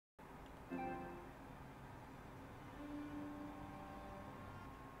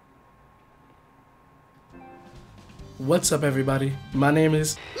What's up, everybody? My name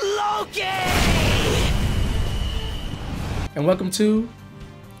is Loki, and welcome to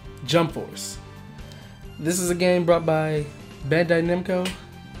Jump Force. This is a game brought by Bandai Namco.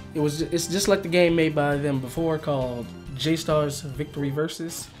 It's just like the game made by them before called J-Star's Victory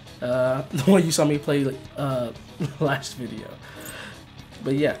Versus. The one you saw me play last video.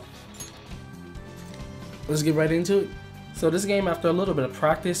 But yeah, let's get right into it. So this game, after a little bit of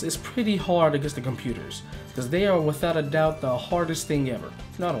practice, is pretty hard against the computers, because they are without a doubt the hardest thing ever.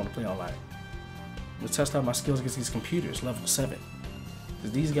 No, I don't want to play online. Let's test out my skills against these computers, level 7.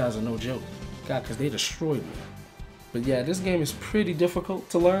 Because these guys are no joke. God, because they destroyed me. But yeah, this game is pretty difficult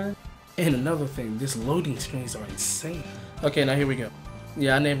to learn. And another thing, these loading screens are insane. Okay, now here we go.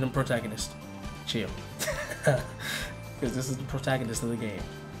 Yeah, I named them protagonist. Chill. Because this is the protagonist of the game.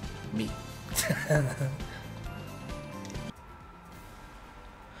 Me.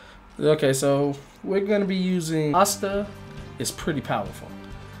 Okay, so we're gonna be using Asta. It's pretty powerful.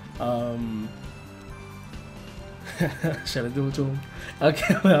 Should I do it to him?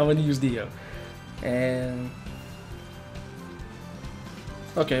 Okay, well, I'm gonna use Dio. And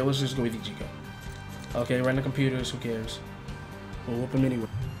okay, let's just go with Ichigo. Okay, run the computers. Who cares? We'll whoop them anyway.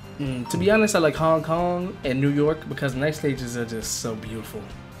 To be honest, I like Hong Kong and New York because night stages are just so beautiful.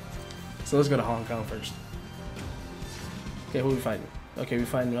 So let's go to Hong Kong first. Okay, who are we fighting? Okay, we're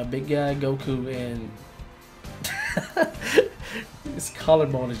fighting a big guy, Goku, and his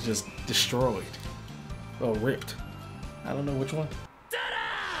collarbone is just destroyed. Or ripped. I don't know which one.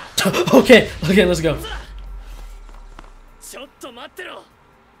 Okay, let's go.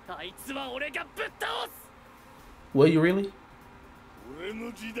 Will you really?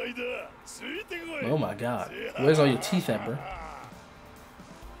 Oh my god. Where's all your teeth at, bro?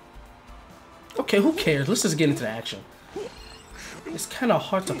 Okay, who cares? Let's just get into the action. It's kind of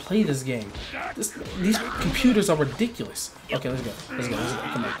hard to play this game. These computers are ridiculous. Okay, let's go.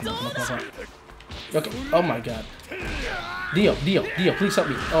 Come on. Okay, oh my god. Dio, please help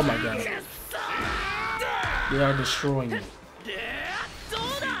me. Oh my god. They are destroying me.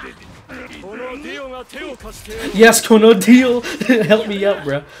 Yes, Kono Dio! Help me out,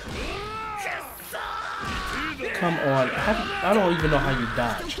 bro. Come on. I don't even know how you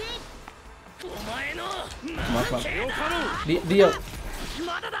dodge. Come on. Dio.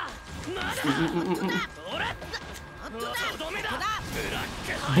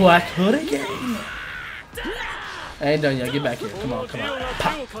 Black Hood again. I ain't done yet. Get back here. Come on.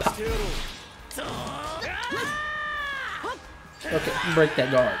 Pop. Okay, break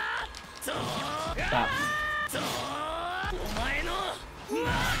that guard. Pop.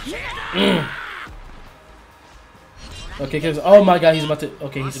 Okay, cause oh my god, he's about to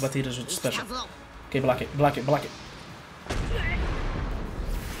hit us with special. Okay, block it.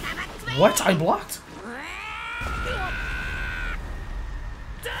 What? I blocked?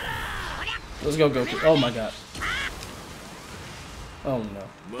 Let's go, Goku. Oh my god. Oh no.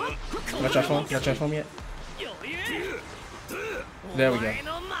 Can I transform yet? There we go.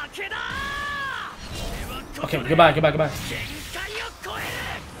 Okay, goodbye.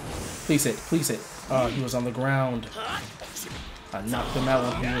 Please hit. Oh, he was on the ground. I knocked him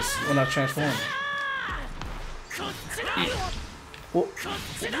out when I transformed. Well,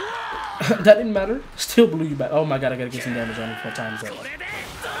 that didn't matter. Still blew you back. Oh my god, I gotta get some damage on him 4 times up.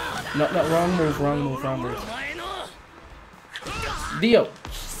 No, wrong move. Dio!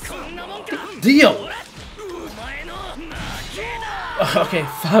 Okay,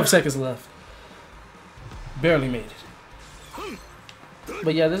 5 seconds left. Barely made it.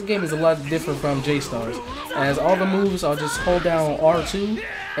 But yeah, this game is a lot different from J-Stars, as all the moves are just hold down R2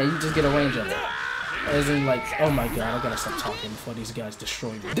 and you just get a range of it. As in, like, oh my god, I gotta stop talking before these guys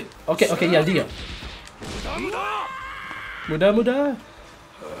destroy me. Okay, yeah, Dio. Muda.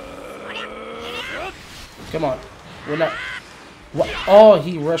 Come on. We're not. What? Oh,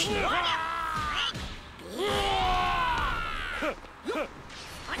 he rushed me.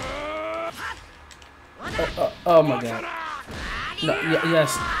 Oh my god. No,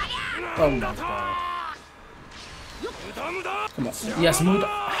 yes. Oh my god. Come on. Yes, Muda.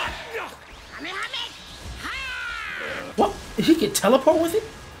 What? He can teleport with it?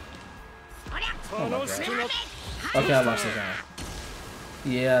 Oh my god. Okay, I lost this guy.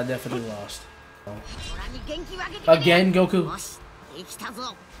 Yeah, I definitely lost. Again, Goku.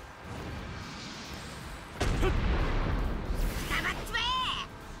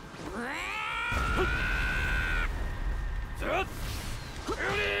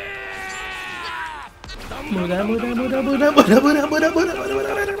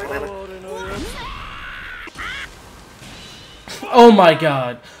 Oh my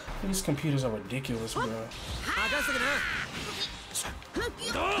god. These computers are ridiculous, bro.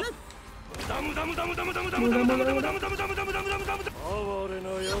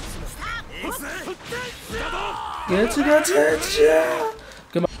 Get your attention!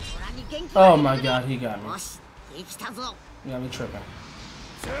 Come on. Oh my god, he got me. He got me tripping.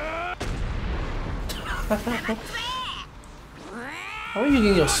 How are you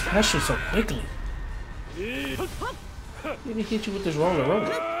getting your special so quickly? Let me hit you with this roller.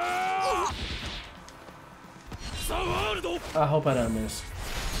 I hope I don't miss.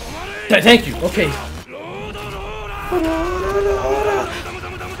 Thank you. Okay.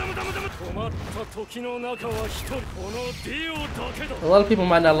 A lot of people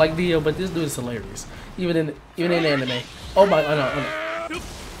might not like Dio, but this dude is hilarious. Even in the anime. Oh my! Oh no!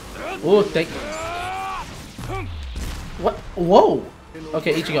 Oh, thank you. What? Whoa!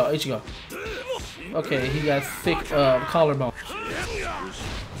 Okay, Ichigo. Okay, he got thick collarbone.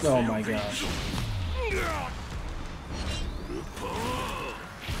 Oh my gosh.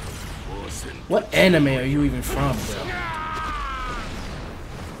 What anime are you even from, bro?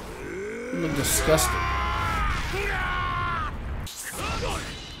 You look disgusting.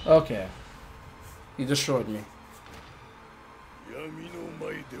 Okay. He destroyed me.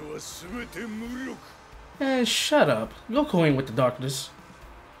 Man, shut up. Goku ain't with the darkness.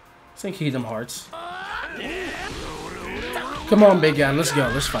 This ain't Kingdom Hearts. Come on, big guy. Let's go.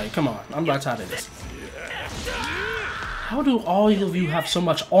 Let's fight. Come on. I'm about tired of this. How do all of you have so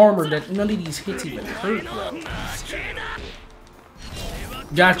much armor that none of these hits even hurt, bro?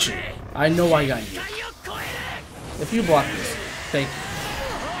 Got you. I know I got you. If you block this, thank you.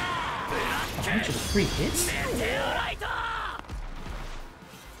 103 hits?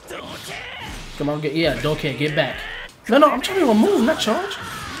 Come on, get back. No, I'm trying to remove, not charge.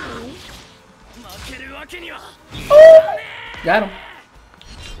 Oh, got him.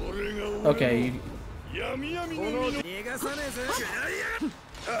 Okay.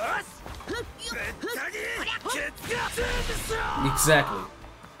 Exactly.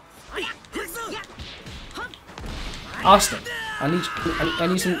 Austin, I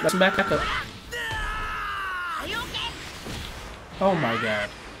need some backup. Oh my god.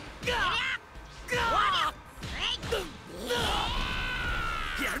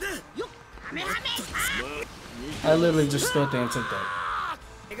 I literally just stood there and took that.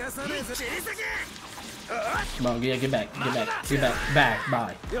 Come on, yeah, get back,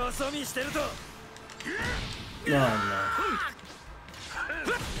 bye. Oh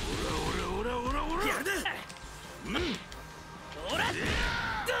no.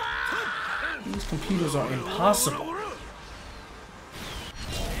 These computers are impossible.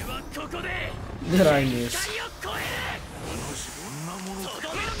 Did I miss?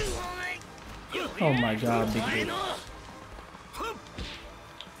 Oh my god, big dude.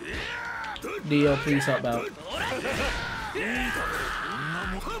 Dio, please help out.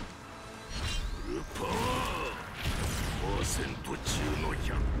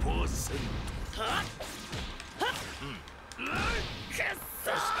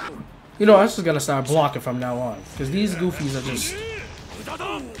 You know, I just gotta start blocking from now on, because these goofies are just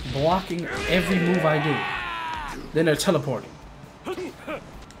blocking every move I do. Then they're teleporting.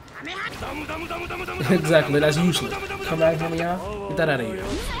 Exactly, that's useless. Come back, help me out. Get that out of here.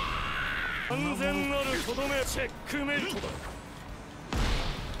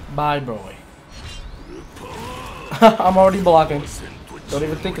 Bye, bro. I'm already blocking. Don't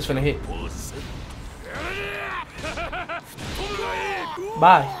even think it's gonna hit.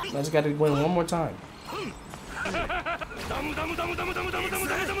 Bye. I just gotta win one more time.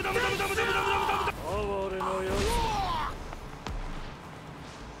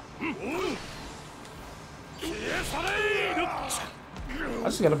 I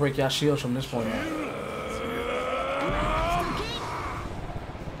just gotta break y'all shields from this point on.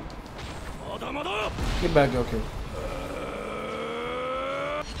 Get back, Goku.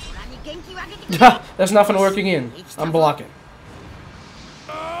 That's not gonna work again. I'm blocking.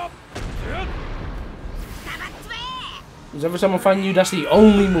 Because every time I'm fighting you, that's the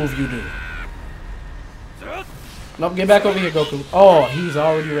only move you do. Nope, get back over here, Goku. Oh, he's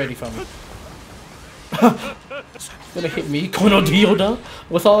already ready for me. Gonna hit me, Kono Dioda,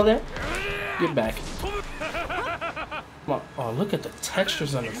 with all of that? Get back. Come on. Oh, look at the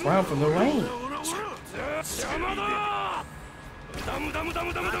textures on the ground from the rain.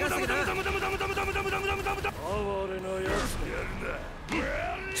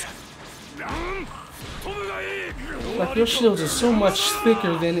 Like, your shields are so much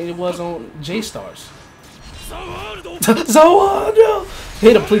thicker than it was on J-Stars. Zawada!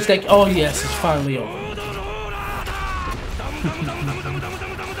 Hit him, please. Thank you. Oh, yes, it's finally over.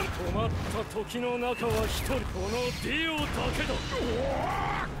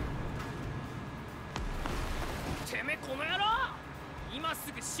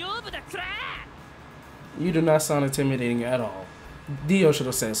 You do not sound intimidating at all. Dio should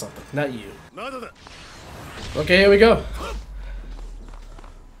have said something, not you. Okay, here we go.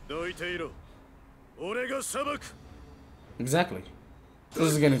 Exactly.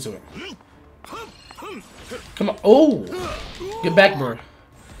 Let's just get into it. Come on. Oh! Get back, bro.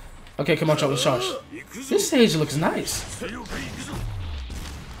 Okay, come on, let's charge. This stage looks nice. Is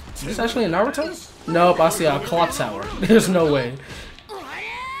this actually a Naruto? Nope, I see a clock tower. There's no way.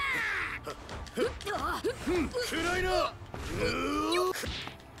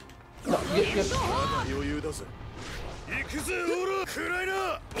 No, get.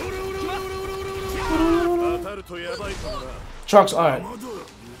 Trunks, alright.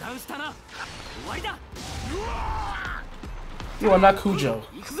 You are not Kujo.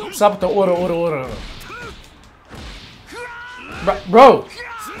 Stop with the order. Bro!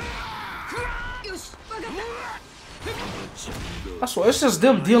 I swear, it's just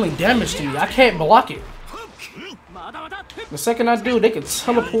them dealing damage to me. I can't block it. The second I do, they can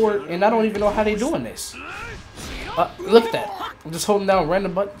teleport, and I don't even know how they're doing this. Look at that. I'm just holding down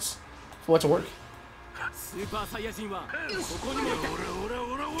random buttons for it to work.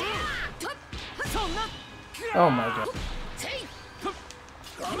 Oh my god.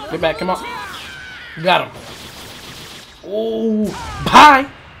 Get back, come on. Got him. Oh, bye!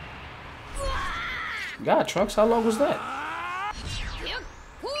 God, Trunks, how long was that?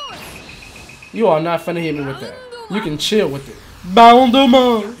 You are not finna hit me with that. You can chill with it. Bound them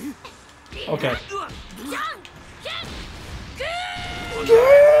up. Okay.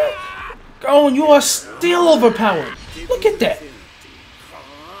 Oh, you are still overpowered. Look at that.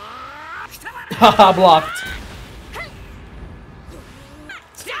 Haha, blocked.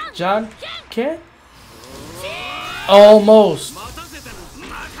 John, can? Almost.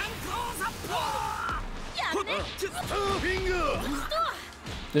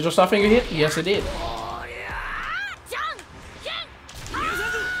 Did your star finger hit? Yes, it did.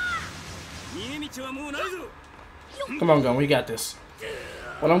 Come on, Gon, we got this.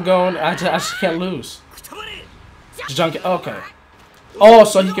 When I'm going, I just can't lose. Junk. Okay. Oh,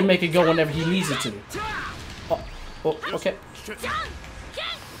 so he can make it go whenever he needs it to. Oh, okay.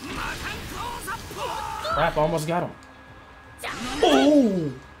 Crap, I almost got him.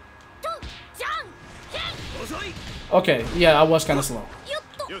 Oh. Okay, yeah, I was kind of slow.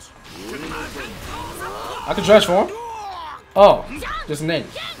 I can transform. Oh, just name.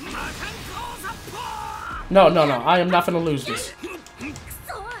 No, I am not gonna lose this.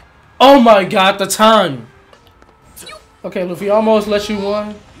 Oh my god, the time! Okay, Luffy, almost let you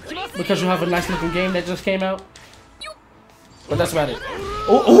win because you have a nice looking game that just came out. But that's about it.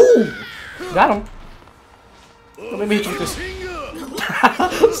 Oh, got him. Let me hit you with this.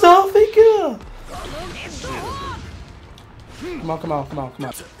 Stop thinking. Come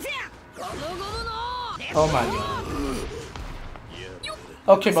on. Oh my god.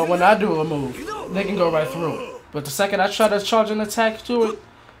 Okay, but when I do a move, they can go right through it. But the second I try to charge an attack to it,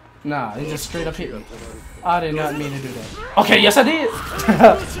 nah, it just straight up hit me. I did not mean to do that. Okay, yes I did.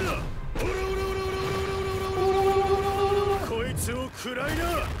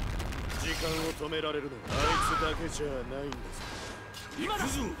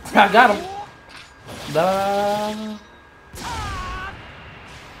 I got him.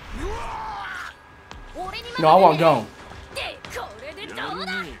 No, I want Gon.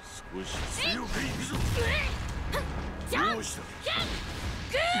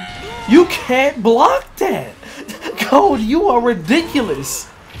 You can't block that! Code, you are ridiculous!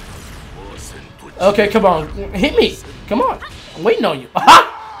 Okay, come on. Hit me! Come on! I'm waiting on you.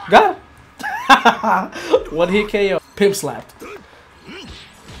 Aha! Got him! One hit KO. Pimp slapped.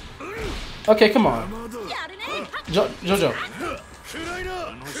 Okay, come on. Jojo.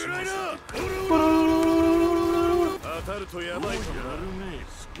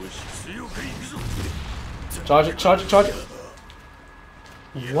 Charge it.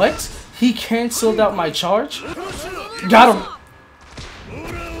 What? He canceled out my charge? Got him!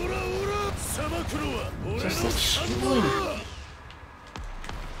 Just extreme.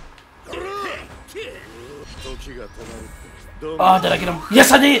 Oh, did I get him?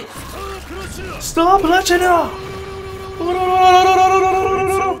 Yes, I did! Stop letting up!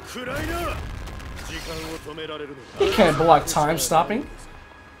 He can't block time stopping.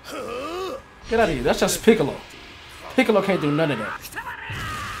 Get out of here. That's just Piccolo. Piccolo can't do none of that.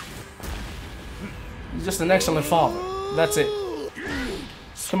 He's just an excellent father. That's it.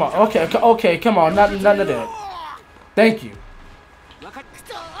 Come on. Okay, come on. None of that. Thank you.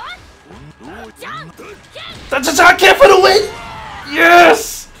 That's a kick for the win!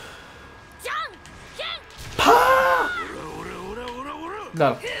 Yes! Pa!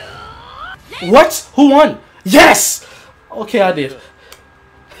 No. What? Who won? Yes! Okay, I did.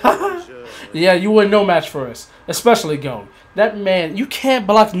 Yeah, you were no match for us. Especially Gon. That man, you can't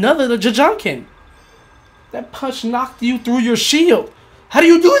block none of the Jajunkin. That punch knocked you through your shield. How do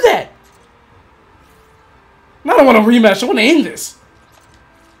you do that? I don't want a rematch. I want to end this.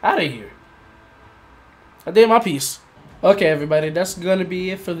 Out of here. I did my piece. Okay, everybody, that's gonna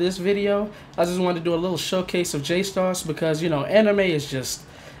be it for this video. I just wanted to do a little showcase of J-Stars because, you know, anime is just,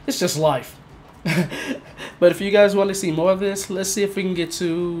 it's just life. But if you guys want to see more of this, let's see if we can get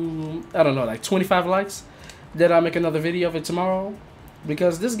to, I don't know, like 25 likes. Then I'll make another video of it tomorrow.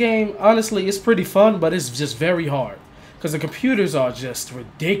 Because this game, honestly, is pretty fun, but it's just very hard. Because the computers are just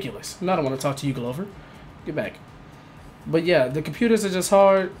ridiculous. And I don't want to talk to you, Glover. Get back. But yeah, the computers are just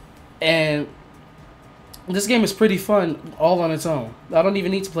hard. And this game is pretty fun all on its own. I don't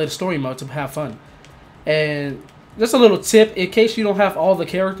even need to play the story mode to have fun. And just a little tip, in case you don't have all the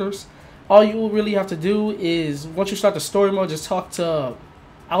characters, all you really have to do is, once you start the story mode, just talk to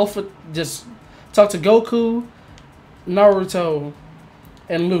just talk to Goku, Naruto,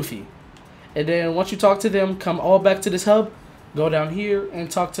 and Luffy. And then once you talk to them, come all back to this hub, go down here,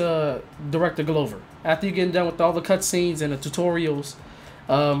 and talk to Director Glover. After you get done with all the cutscenes and the tutorials,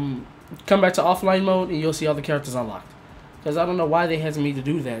 come back to offline mode, and you'll see all the characters unlocked. Because I don't know why they had me to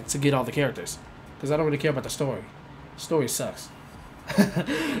do that, to get all the characters. Because I don't really care about the story. The story sucks.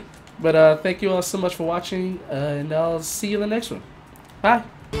 But thank you all so much for watching, and I'll see you in the next one. Bye.